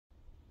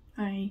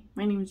Hi,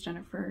 my name is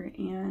Jennifer,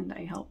 and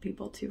I help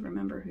people to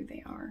remember who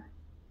they are.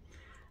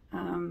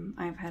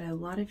 I've had a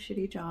lot of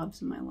shitty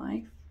jobs in my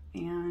life,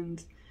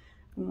 and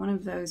one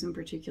of those in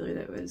particular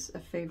that was a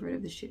favorite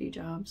of the shitty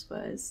jobs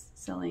was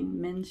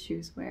selling men's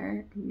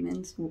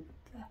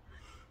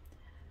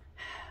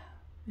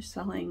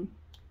selling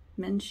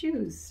men's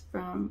shoes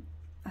from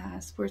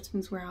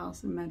Sportsman's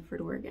Warehouse in Medford,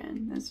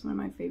 Oregon. That's one of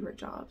my favorite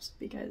jobs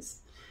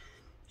because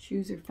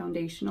shoes are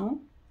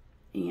foundational,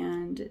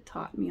 and it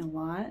taught me a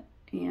lot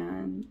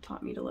and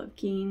taught me to love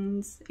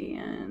Keens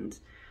and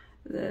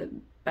the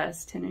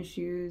best tennis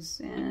shoes.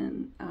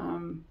 And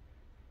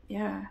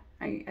yeah,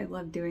 I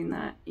love doing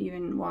that.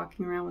 Even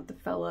walking around with the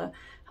fella,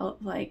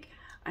 like,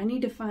 I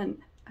need to find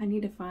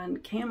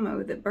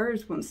camo that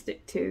burrs won't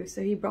stick to.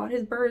 So he brought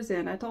his burrs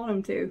in. I told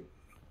him to,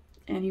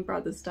 and he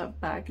brought the stuff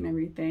back and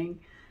everything.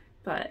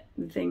 But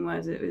the thing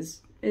was, it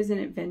was an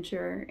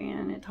adventure,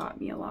 and it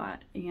taught me a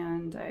lot.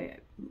 And I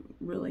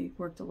really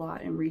worked a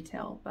lot in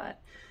retail,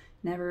 but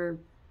never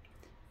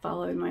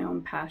followed my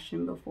own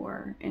passion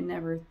before, and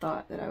never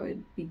thought that I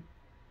would be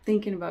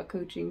thinking about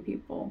coaching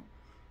people.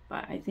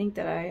 But I think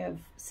that I have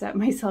set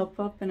myself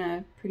up in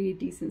a pretty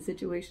decent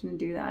situation to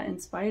do that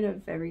in spite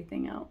of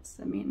everything else.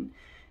 I mean,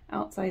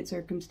 outside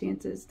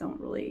circumstances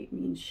don't really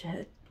mean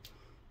shit.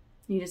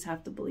 You just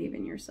have to believe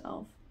in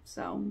yourself.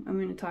 So I'm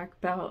going to talk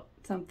about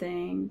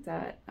something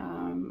that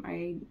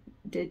I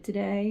did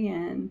today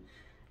and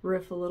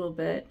riff a little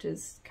bit,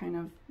 just kind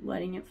of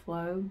letting it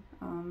flow.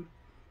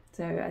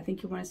 So I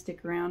think you want to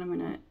stick around. I'm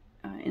going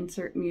to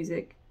insert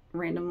music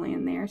randomly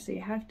in there, so you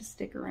have to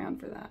stick around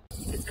for that.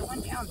 It's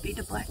going down, fade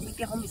to black, make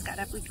the homies got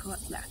up with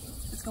collab.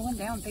 It's going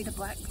down, fade to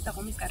black, make the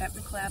homies got up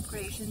with collab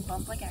creation,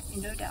 bump like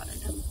acting, no doubt.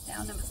 It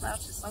down and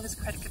slouch as long as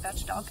credit could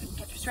vouch. Dog couldn't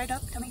catch you straight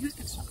up. Tell me who's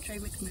gonna stop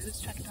trade with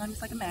moves, tracking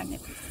times like a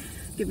magnet.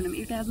 Giving them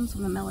eargasms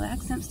with a mellow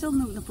accent, still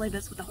moving the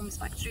playlist with the homies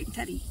Spike Street and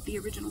Teddy, the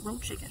original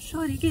road shaker.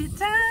 Shorty, get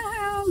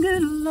down,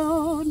 good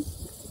lord.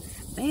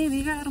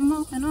 Baby got 'em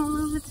open all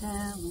over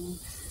town.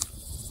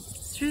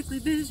 Strictly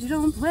bitch, you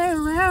don't play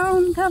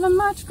around, cover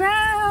much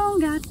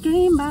ground, got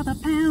game by the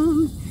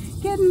pound.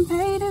 Getting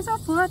paid is a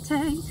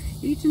forte,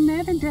 each and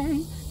every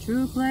day,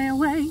 true play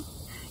away.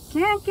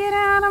 Can't get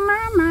out of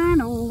my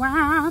mind, oh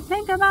wow, I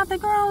think about the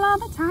girl all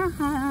the time.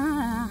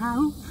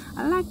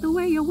 I like the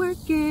way you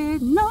work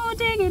it, no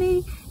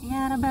diggity, you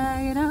gotta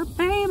bag it up,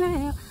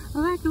 baby. I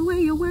like the way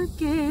you work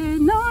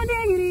it, no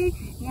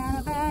diggity, you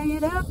gotta bag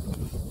it up.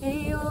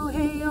 Hey yo,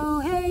 hey yo,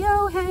 hey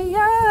yo, hey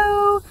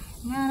yo.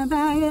 Gotta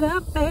bag it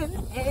up, baby.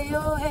 Hey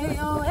yo, hey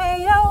yo,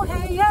 hey yo,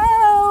 hey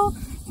yo.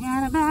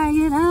 Gotta bag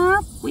it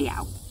up. We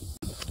out.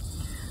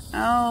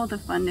 Oh, the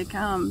fun to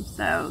come.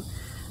 So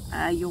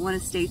you'll want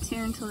to stay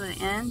tuned till the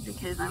end,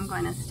 because I'm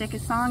going to stick a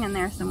song in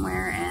there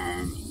somewhere,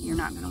 and you're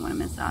not going to want to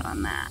miss out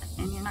on that.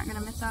 And you're not going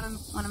to miss out on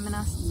miss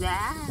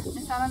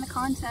out on the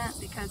content,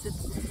 because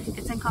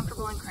it's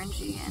uncomfortable and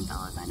cringy. And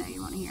fellas, I know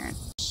you want to hear it.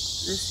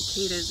 The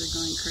cicadas are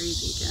going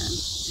crazy again,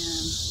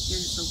 and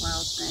here's the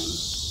wild thing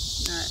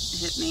that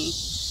hit me.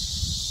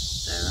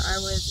 So I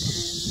was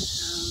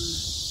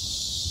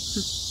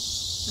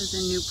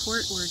in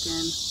Newport,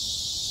 Oregon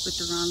with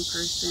the wrong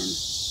person,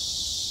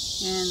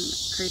 and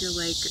Crater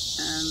Lake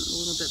a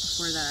little bit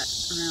before that,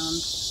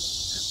 around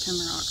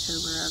September,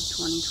 October of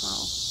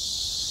 2012.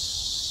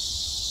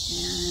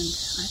 And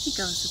I think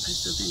I was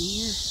supposed to have been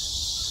here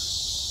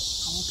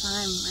the whole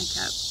time. I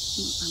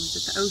was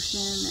at the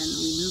ocean, and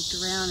we moved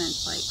around, and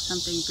it's like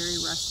something very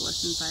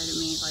restless inside of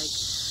me, like,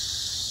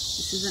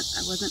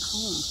 I wasn't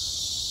home.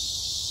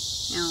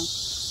 Now,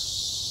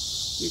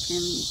 you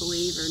can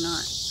believe or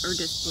not, or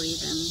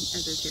disbelieve in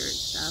esoteric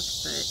stuff,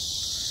 but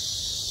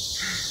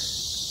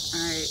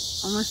I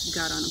almost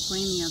got on a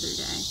plane the other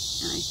day,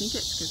 and I think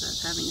it's because I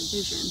was having a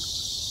vision.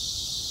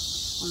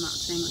 I'm not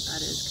saying what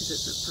that is, because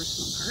it's a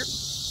personal part,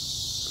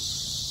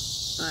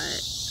 but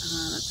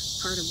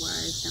that's part of why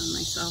I found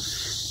myself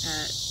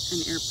at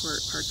an airport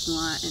parking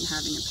lot and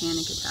having a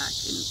panic attack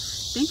and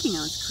thinking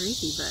I was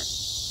crazy, but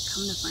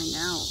come to find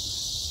out,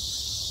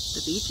 the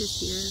beach is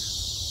here.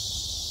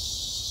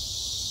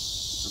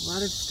 A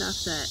lot of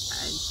stuff that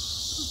I've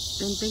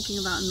been thinking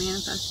about and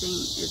manifesting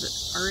is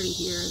already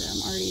here, that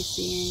I'm already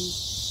seeing.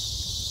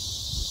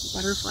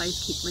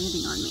 Butterflies keep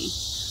landing on me.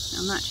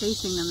 I'm not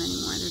chasing them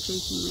anymore, they're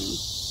chasing me.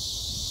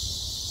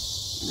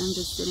 And I'm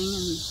just sitting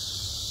in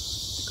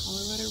the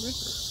Colorado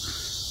River.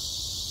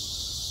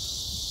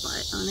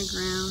 But on the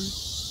ground,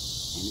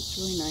 and it's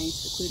really nice,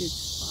 secluded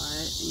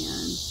spot,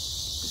 and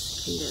the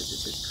cicadas,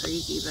 it's just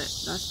crazy, but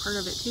that's part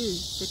of it too,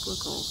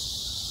 cyclical.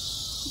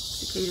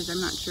 Cicadas, I'm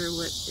not sure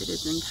what it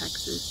is in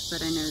Texas,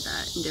 but I know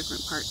that in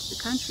different parts of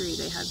the country,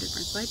 they have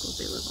different cycles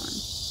they live on.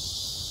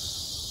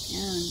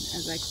 And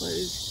as I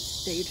closed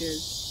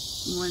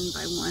stages, one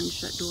by one,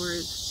 shut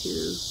doors to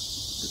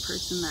the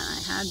person that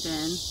I had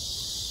been,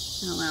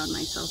 and allowed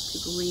myself to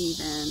believe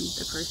in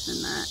the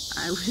person that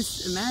I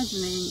was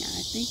imagining,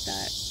 I think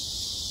that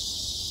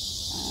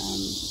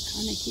I'm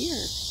kind of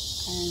here.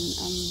 And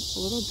I'm a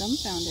little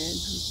dumbfounded.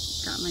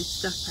 I've got my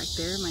stuff back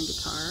there, my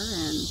guitar,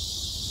 and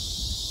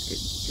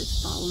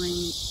just following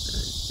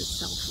the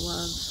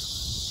self-love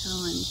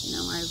challenge. You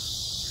know,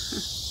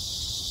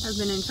 I've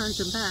been in charge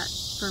of that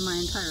for my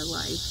entire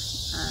life.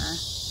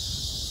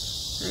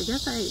 I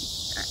guess I'm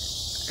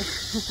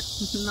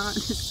not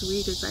as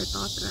sweet as I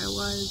thought that I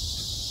was.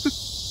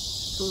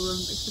 It's a little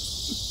embarrassing.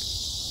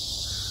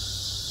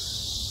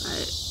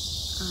 But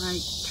I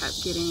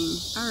kept getting,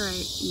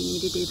 alright, you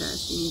need to do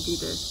this, you need to do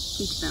this,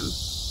 teach them.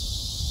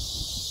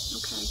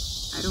 Okay,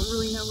 I don't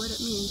really know what it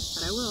means,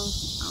 but I will.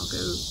 I'll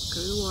go to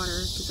the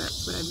water, because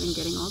that's what I've been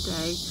getting all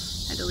day.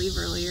 I had to leave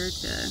earlier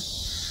to,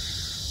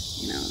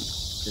 you know,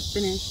 to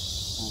finish,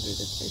 oh,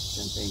 there's this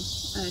fish jumping,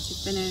 to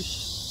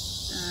finish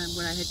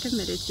what I had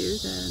committed to,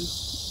 the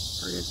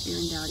part of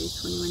Erin Dowdy's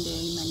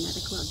 21-day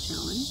magnetic love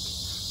challenge,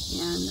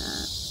 and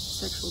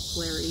sexual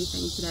polarity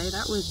thing today.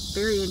 That was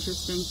very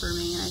interesting for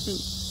me, and I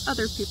think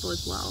other people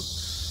as well.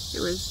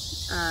 It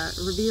was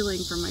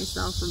revealing for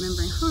myself,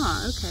 remembering,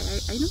 okay,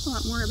 I know a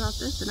lot more about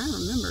this than I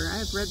remember. I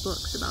have read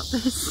books about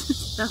this.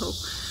 So,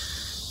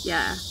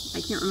 yeah,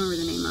 I can't remember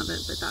the name of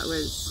it, but that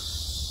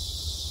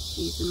was,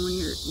 geez, and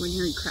when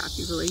you're in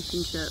crappy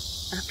relationship,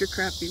 after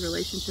crappy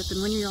relationship,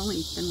 and when you've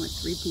only been with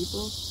 3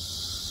 people,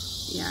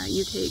 yeah,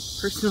 you take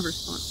personal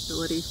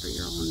responsibility for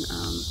your own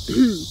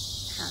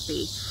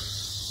happy.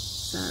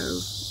 So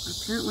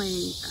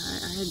apparently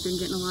I had been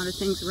getting a lot of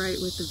things right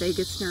with the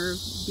vagus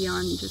nerve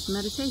beyond just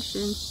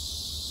meditation.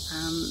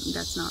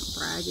 That's not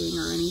bragging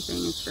or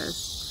anything, it's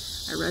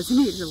just I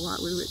resonated a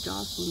lot with what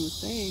Jocelyn was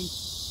saying.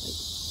 Like,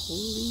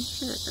 holy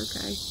shit,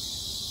 okay.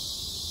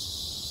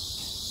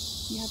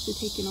 You have to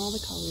take in all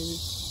the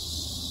colors,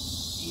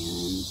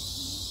 and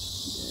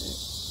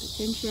the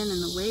tension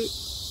and the weight,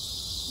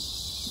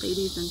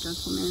 ladies and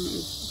gentlemen,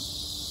 is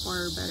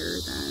far better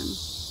than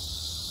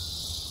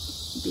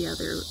the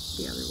other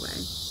way.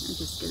 I'm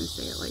just gonna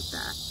say it like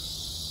that.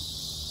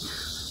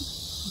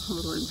 I'm a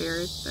little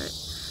embarrassed, but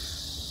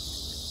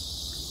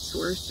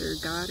Source or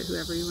God, or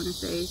whoever you want to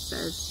say,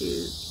 says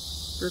to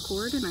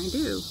record, and I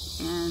do.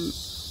 And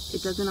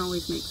it doesn't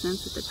always make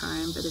sense at the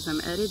time, but as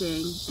I'm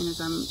editing and as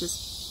I'm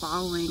just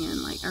following and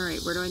like, all right,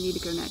 where do I need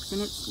to go next?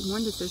 And it's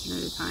one decision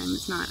at a time.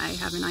 It's not, I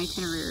have an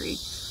itinerary.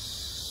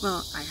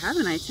 Well, I have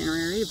an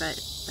itinerary, but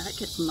that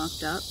gets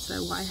mucked up.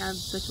 So why have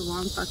such a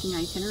long fucking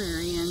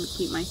itinerary and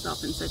keep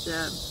myself in such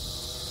a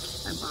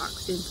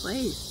boxed in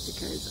place?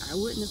 Because I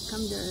wouldn't have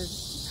come to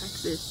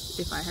Texas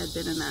if I had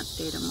been in that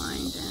state of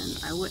mind, and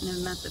I wouldn't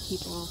have met the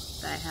people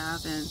that I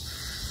have, and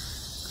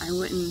I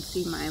wouldn't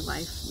see my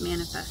life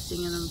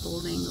manifesting and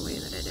unfolding the way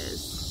that it is.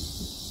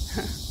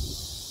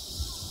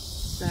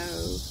 So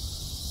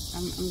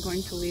I'm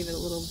going to leave it a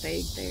little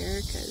vague there,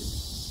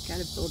 because you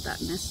got to build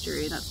that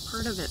mystery. That's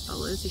part of it,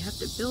 fellas. You have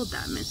to build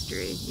that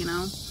mystery, you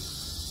know?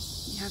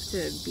 You have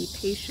to be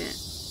patient.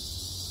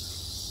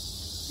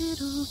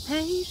 Little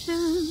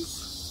patience.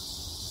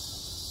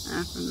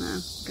 From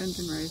the Guns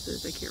N'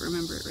 Roses. I can't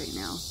remember it right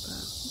now,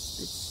 but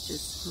it's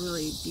just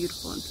really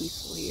beautiful and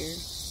peaceful here.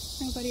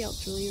 Nobody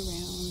else really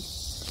around.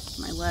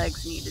 My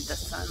legs needed the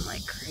sun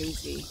like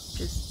crazy.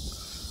 Just,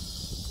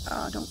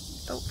 don't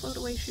float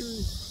away,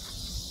 shoes.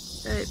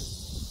 But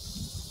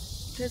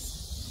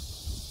just,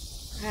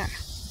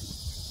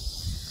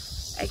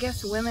 I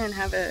guess women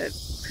have a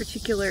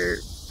particular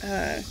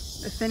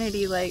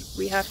affinity. Like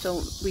we have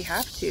to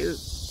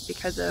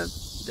because of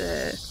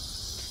the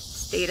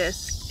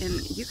status. And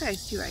you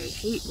guys too, I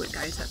hate what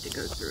guys have to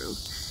go through.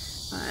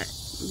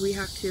 We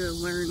have to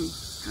learn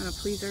how to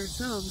please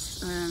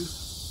ourselves. And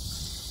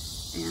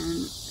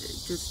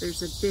just,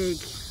 there's a big,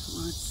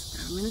 well,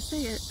 I'm going to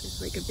say it, there's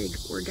like a big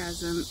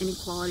orgasm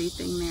inequality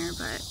thing there.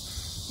 But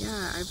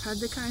yeah, I've had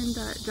the kind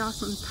that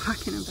Jocelyn's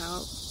talking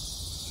about.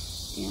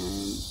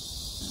 And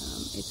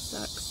it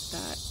sucks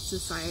that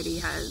society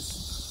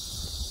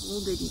has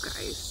molded you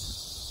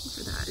guys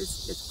for that.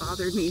 It's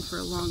bothered me for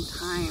a long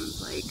time.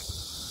 Like,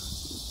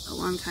 a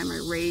long time I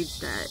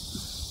raged at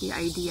the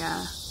idea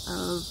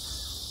of,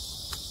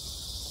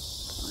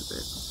 what was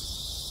it,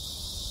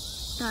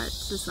 that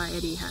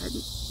society had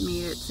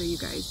made it so you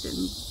guys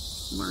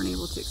weren't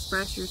able to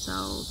express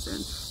yourselves,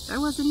 and I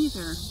wasn't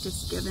either.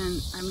 Just given,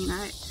 I mean,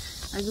 I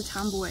was a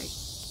tomboy,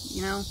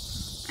 you know.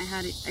 I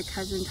had a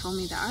cousin tell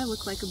me that I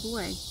look like a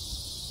boy.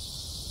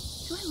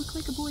 Do I look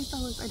like a boy,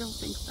 fellas? I don't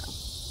think so.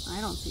 I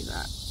don't see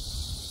that.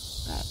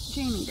 But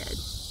Jamie did.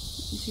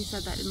 She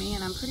said that to me,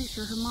 and I'm pretty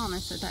sure her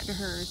mama said that to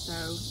her,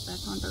 so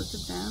that's on both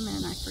of them,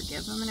 and I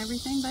forgive them and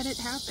everything, but it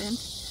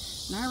happened,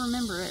 and I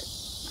remember it.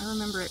 I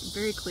remember it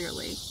very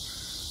clearly.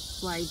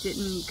 So I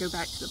didn't go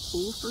back to the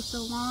pool for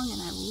so long, and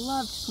I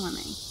loved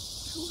swimming.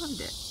 I loved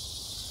it.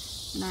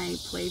 And I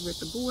played with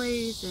the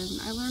boys,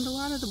 and I learned a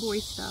lot of the boy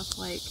stuff,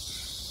 like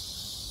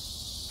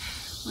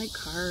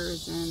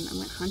cars, and I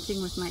went hunting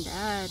with my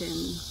dad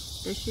and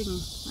fishing.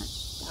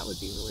 That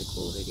would be really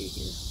cool to do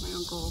here. My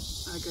uncle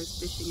goes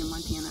fishing in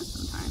Montana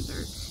sometimes,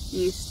 or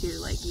used to,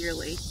 like,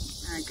 yearly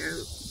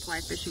go fly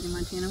fishing in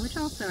Montana, which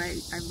also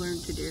I've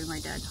learned to do. My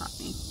dad taught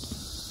me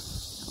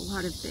a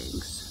lot of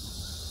things.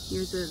 He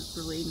was a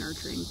really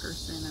nurturing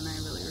person, and I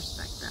really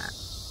respect that.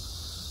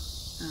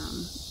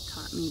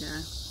 Taught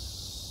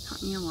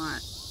me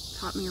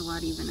a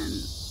lot even in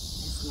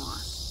was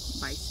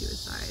lost by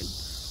suicide.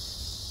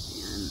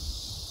 And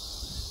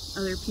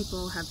other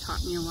people have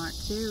taught me a lot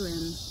too,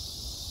 and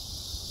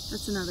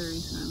that's another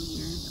reason I'm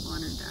here, to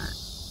honor that.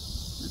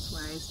 That's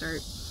why I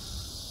start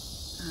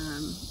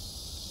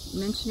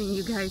mentioning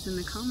you guys in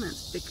the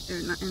comments,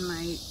 in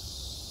my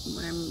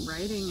what I'm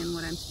writing and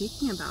what I'm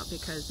speaking about,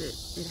 because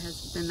it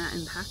has been that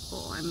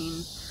impactful. I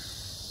mean,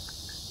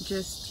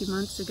 just 2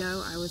 months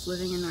ago, I was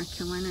living in North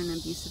Carolina in an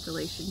abusive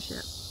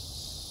relationship.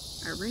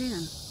 I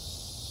ran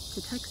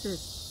to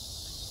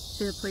Texas,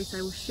 to a place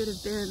I should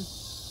have been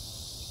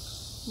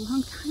a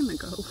long time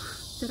ago,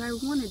 that I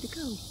wanted to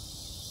go.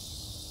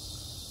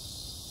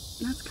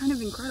 And that's kind of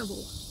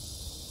incredible.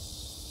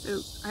 So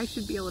I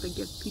should be able to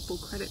give people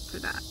credit for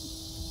that.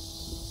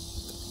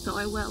 So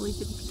I will,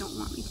 even if you don't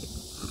want me to.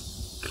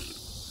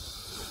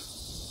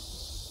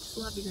 Just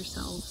love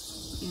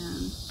yourselves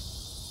and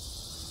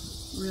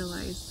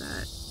realize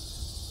that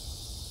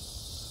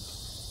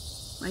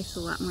life's a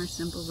lot more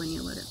simple when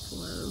you let it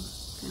flow,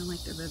 kind of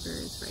like the river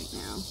is right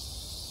now.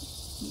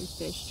 Your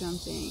fish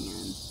jumping,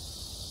 and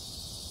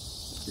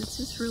it's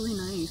just really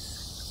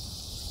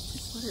nice.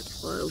 Just let it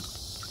flow.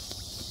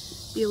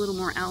 Be a little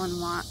more Alan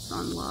Watts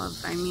on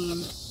love. I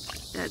mean,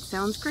 that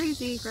sounds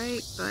crazy,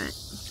 right? But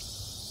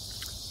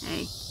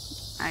hey,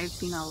 I've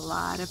seen a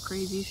lot of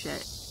crazy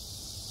shit.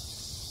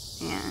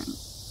 And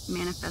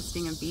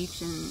manifesting a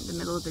beach in the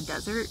middle of the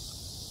desert,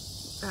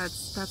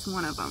 that's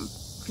one of them.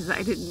 Because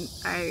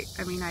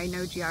I mean, I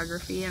know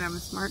geography and I'm a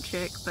smart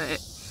chick, but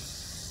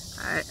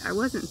I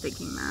wasn't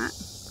thinking that.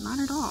 Not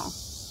at all.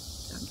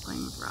 So I'm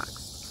playing with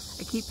rocks.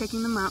 I keep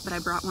picking them up, but I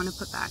brought one to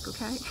put back,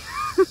 okay?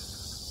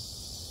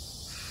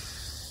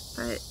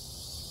 But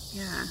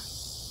yeah,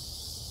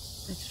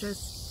 it's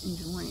just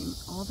enjoying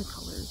all the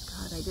colors.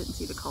 God, I didn't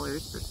see the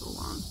colors for so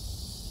long.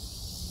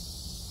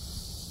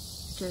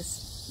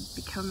 Just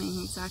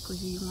becoming exactly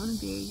who you want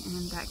to be,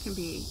 and that can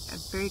be a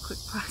very quick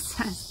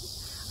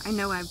process. I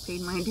know I've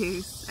paid my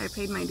dues. I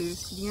paid my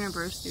dues to the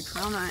universe through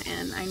trauma,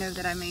 and I know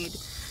that I made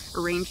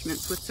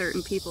arrangements with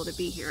certain people to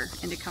be here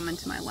and to come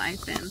into my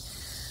life. And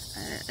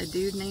a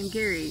dude named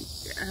Gary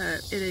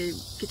at a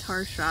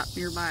guitar shop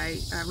nearby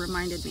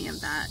reminded me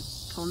of that.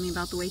 Told me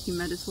about the way he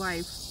met his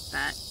wife.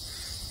 That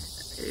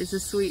is a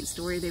sweet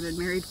story. They've been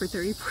married for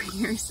 34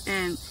 years,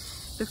 and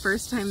the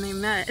first time they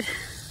met,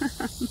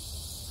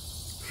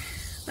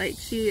 like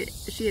she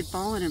had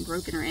fallen and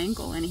broken her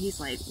ankle, and he's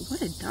like,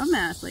 what a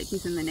dumbass, like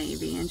he's in the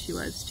Navy, and she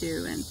was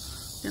too. And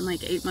then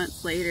like 8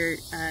 months later,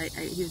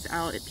 he was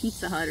out at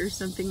Pizza Hut or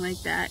something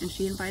like that, and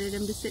she invited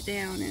him to sit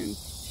down, and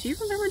she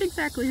remembered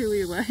exactly who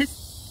he was.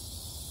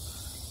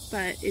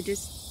 But it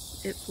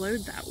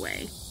flowed that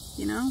way,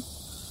 you know?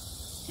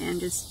 And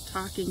just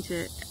talking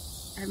to,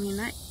 I mean,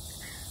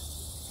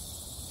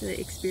 the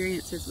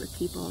experiences with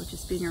people,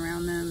 just being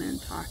around them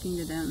and talking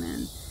to them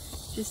and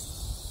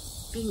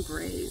just being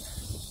brave.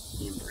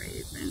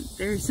 And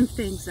there's some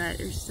things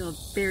that are still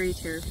very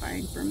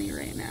terrifying for me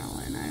right now,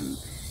 and I'm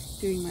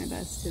doing my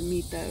best to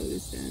meet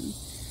those. And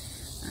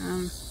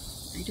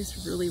I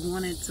just really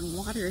wanted some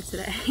water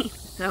today.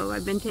 So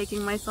I've been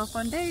taking myself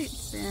on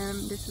dates,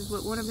 and this is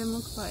what one of them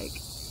looks like.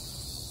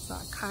 Saw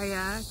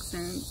kayaks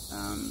and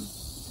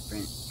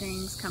different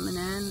things coming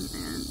in,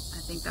 and I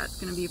think that's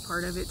going to be a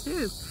part of it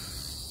too.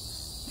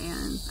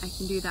 And I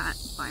can do that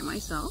by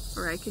myself,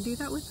 or I could do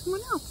that with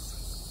someone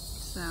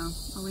else. So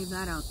I'll leave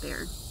that out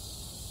there.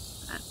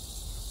 But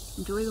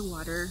enjoy the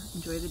water,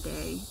 enjoy the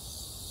day,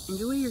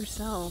 enjoy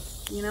yourself.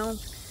 You know,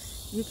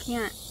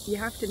 you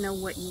have to know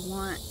what you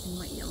want and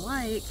what you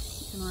like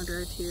in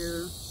order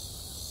to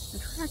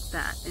attract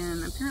that.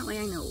 And apparently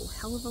I know a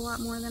hell of a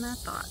lot more than I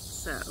thought.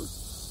 So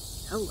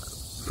hello.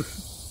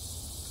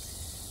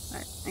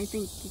 But I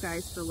thank you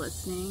guys for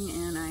listening,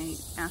 and I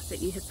ask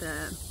that you hit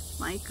the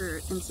like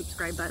and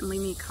subscribe button.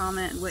 Leave me a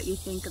comment what you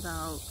think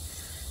about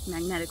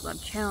Magnetic Love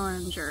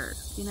Challenge, or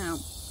you know,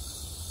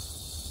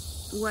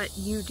 what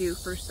you do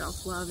for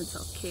self-love and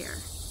self-care.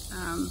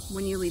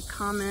 When you leave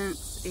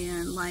comments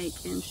and like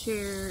and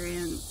share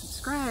and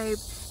subscribe,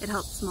 it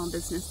helps small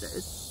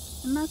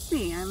businesses. And that's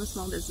me. I'm a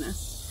small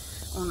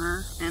business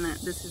owner, and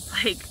this is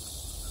like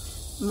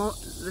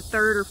the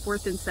third or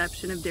fourth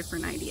inception of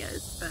different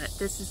ideas, but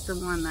this is the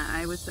one that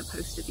I was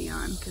supposed to be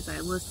on, because I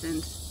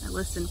listened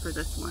for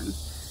this one.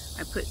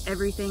 I put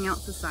everything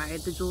else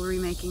aside, the jewelry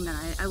making,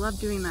 that I love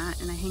doing that,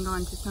 and I hang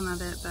on to some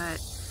of it, but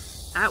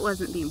that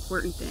wasn't the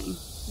important thing.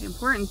 The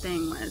important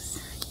thing was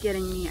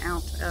getting me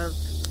out of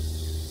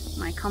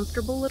my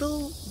comfortable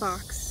little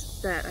box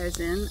that I was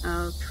in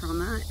of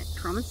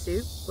trauma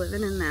soup,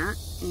 living in that,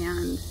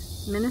 and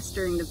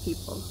ministering to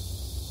people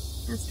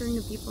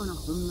in a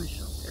homeless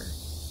shelter.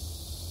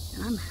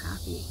 And I'm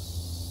happy,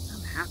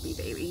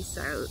 baby.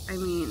 So, I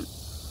mean,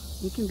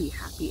 you can be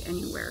happy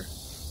anywhere.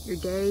 Your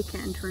day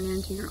can turn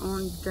into your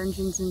own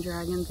Dungeons and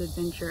Dragons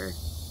adventure.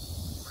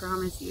 I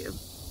promise you.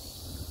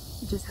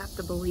 You just have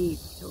to believe.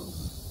 You'll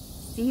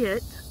see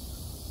it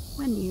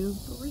when you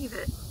believe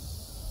it.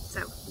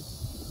 So,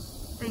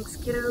 thanks,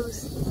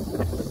 kiddos.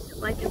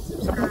 Like and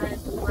subscribe.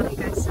 Love you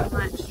guys so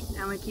much.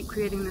 I'm going to keep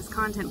creating this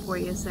content for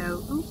you.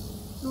 So, ooh,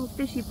 little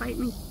fishy bite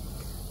me.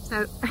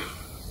 So,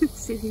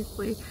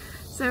 seriously.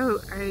 So,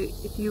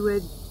 if you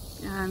would,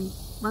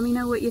 let me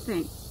know what you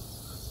think.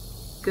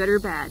 Good or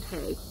bad,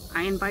 hey,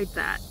 I invite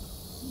that.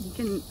 You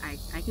can, I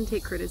can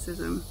take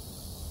criticism.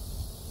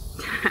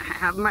 I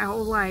have my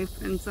whole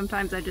life, and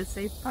sometimes I just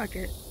say fuck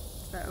it.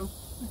 So,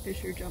 my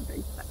fish are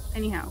jumping. But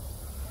anyhow,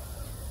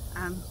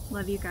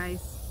 love you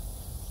guys.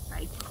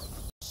 Bye.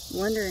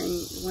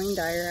 Wondering, Wayne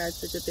Dyer had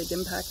such a big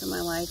impact on my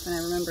life, and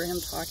I remember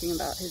him talking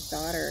about his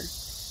daughter,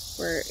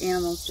 where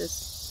animals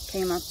just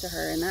came up to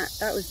her, and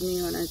that was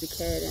me when I was a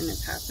kid, and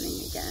it's happening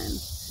again.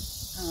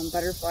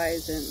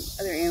 Butterflies and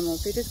other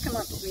animals, they just come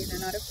up to me, they're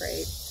not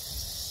afraid.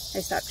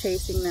 I stop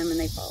chasing them and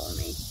they follow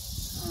me.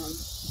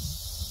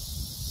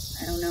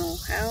 I don't know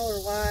how or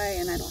why,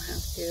 and I don't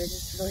have to. It's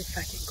just really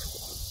fucking cool.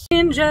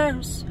 And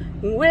just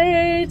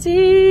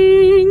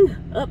waiting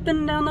up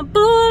and down the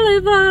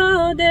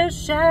boulevard, there's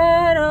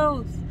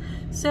shadows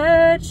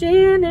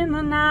searching in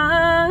the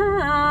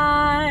night.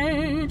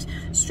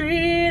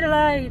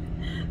 Streetlight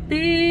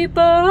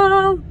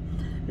people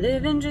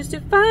living just to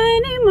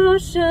find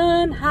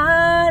emotion,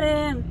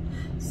 hiding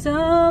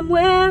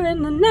somewhere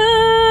in the night.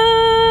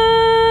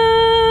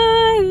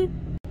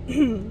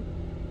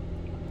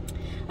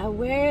 I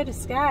wear a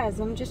disguise,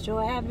 I'm just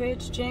your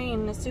average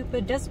Jane, a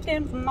super dusty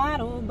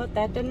model, but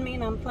that doesn't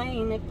mean I'm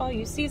plain. If all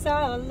you see is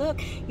how I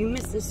look, you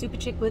miss the super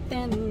chick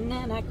within,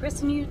 and I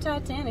christen you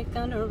Titanic,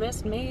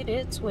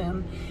 underestimated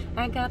swim.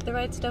 I got the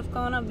right stuff,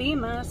 gonna be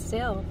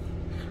myself.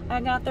 I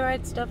got the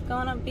right stuff,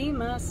 gonna be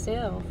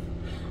myself.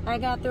 I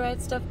got the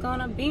right stuff,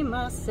 gonna be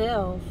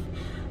myself.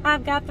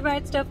 I've got the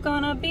right stuff,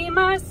 gonna be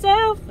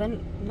myself,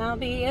 and I'll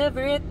be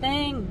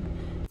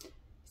everything.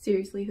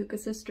 Seriously, hook a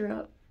sister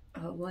up.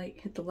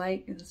 Hit the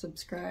like, and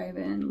subscribe,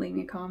 and leave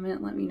me a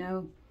comment. Let me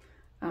know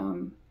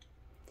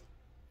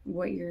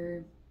what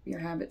your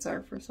habits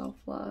are for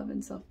self-love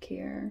and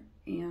self-care.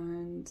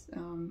 And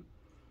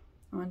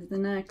on to the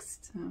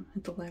next.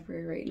 At the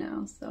library right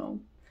now, so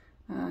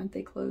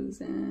they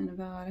close in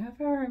about a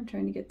half hour. I'm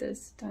trying to get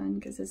this done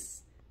because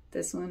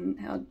this one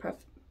held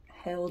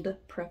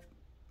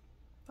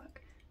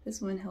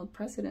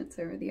precedence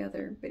over the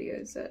other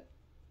videos that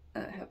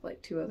have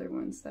like 2 other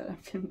ones that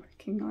I've been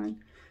working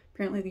on.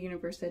 Apparently the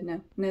universe said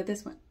no,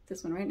 this one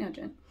right now,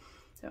 Jen.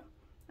 So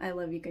I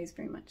love you guys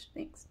very much.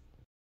 Thanks.